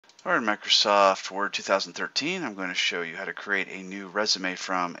Or in Microsoft Word 2013, I'm going to show you how to create a new resume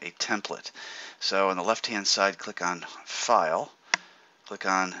from a template. So on the left-hand side, click on File, click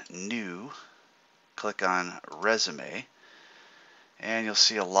on New, click on Resume, and you'll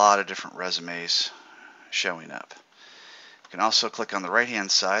see a lot of different resumes showing up. You can also click on the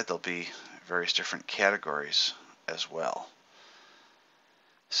right-hand side. There'll be various different categories as well.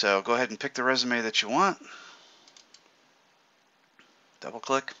 So go ahead and pick the resume that you want. Double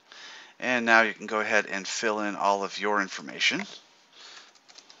click. And now you can go ahead and fill in all of your information.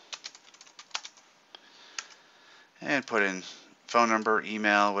 And put in phone number,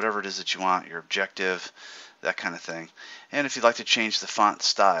 email, whatever it is that you want, your objective, that kind of thing. And if you'd like to change the font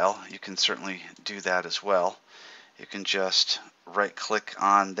style, you can certainly do that as well. You can just right-click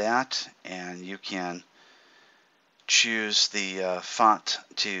on that, and you can choose the font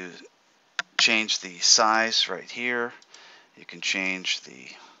to change the size right here. You can change the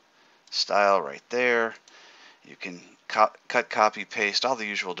style right there. You can cut, copy, paste, all the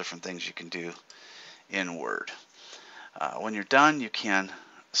usual different things you can do in Word. When you're done, you can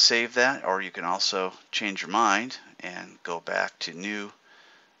save that, or you can also change your mind and go back to New,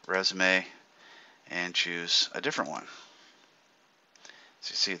 Resume, and choose a different one.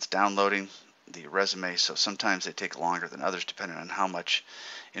 So you see it's downloading the resume, so sometimes they take longer than others depending on how much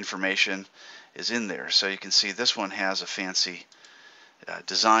information is in there. So you can see this one has a fancy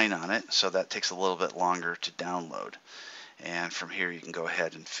design on it, so that takes a little bit longer to download. And from here you can go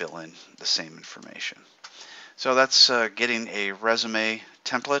ahead and fill in the same information. So that's getting a resume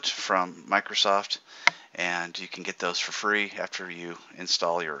template from Microsoft, and you can get those for free after you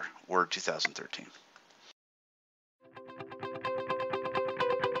install your Word 2013.